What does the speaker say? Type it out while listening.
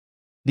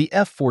The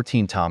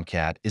F-14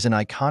 Tomcat is an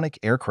iconic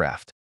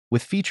aircraft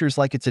with features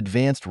like its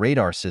advanced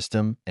radar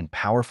system and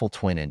powerful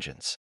twin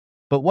engines.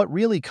 But what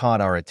really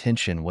caught our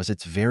attention was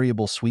its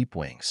variable sweep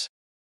wings.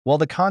 While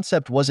the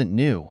concept wasn't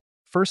new,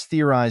 first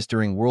theorized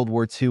during World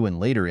War II and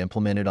later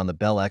implemented on the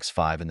Bell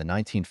X-5 in the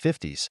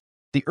 1950s,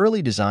 the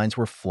early designs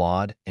were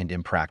flawed and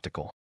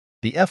impractical.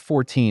 The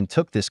F-14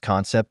 took this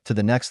concept to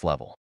the next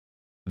level.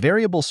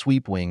 Variable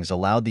sweep wings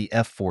allowed the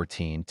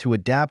F-14 to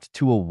adapt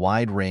to a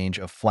wide range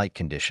of flight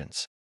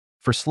conditions.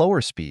 For slower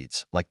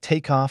speeds, like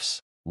takeoffs,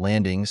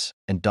 landings,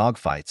 and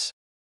dogfights,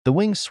 the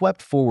wings swept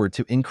forward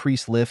to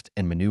increase lift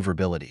and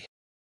maneuverability.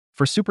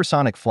 For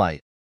supersonic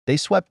flight, they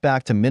swept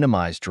back to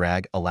minimize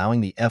drag,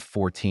 allowing the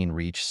F-14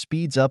 reach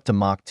speeds up to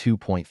Mach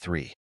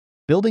 2.3.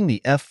 Building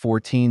the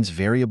F-14's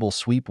variable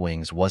sweep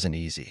wings wasn't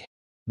easy.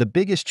 The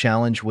biggest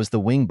challenge was the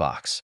wing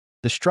box,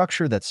 the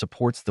structure that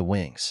supports the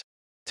wings.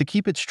 To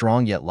keep it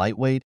strong yet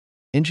lightweight,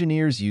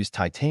 engineers used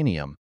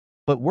titanium,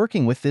 but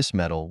working with this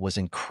metal was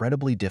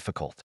incredibly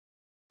difficult.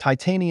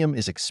 Titanium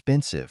is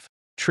expensive,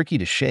 tricky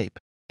to shape,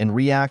 and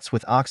reacts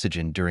with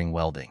oxygen during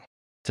welding.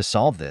 To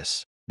solve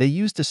this, they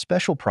used a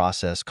special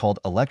process called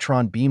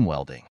electron beam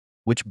welding,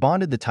 which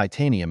bonded the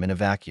titanium in a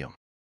vacuum.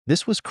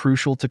 This was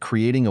crucial to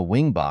creating a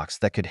wing box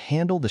that could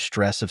handle the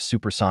stress of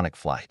supersonic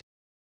flight.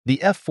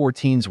 The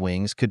F-14's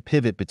wings could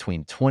pivot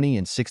between 20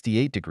 and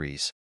 68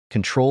 degrees,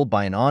 controlled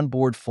by an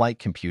onboard flight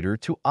computer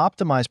to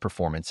optimize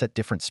performance at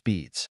different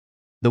speeds.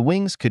 The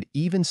wings could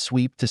even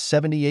sweep to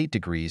 78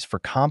 degrees for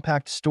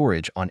compact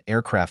storage on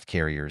aircraft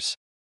carriers,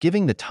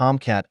 giving the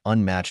Tomcat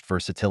unmatched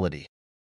versatility.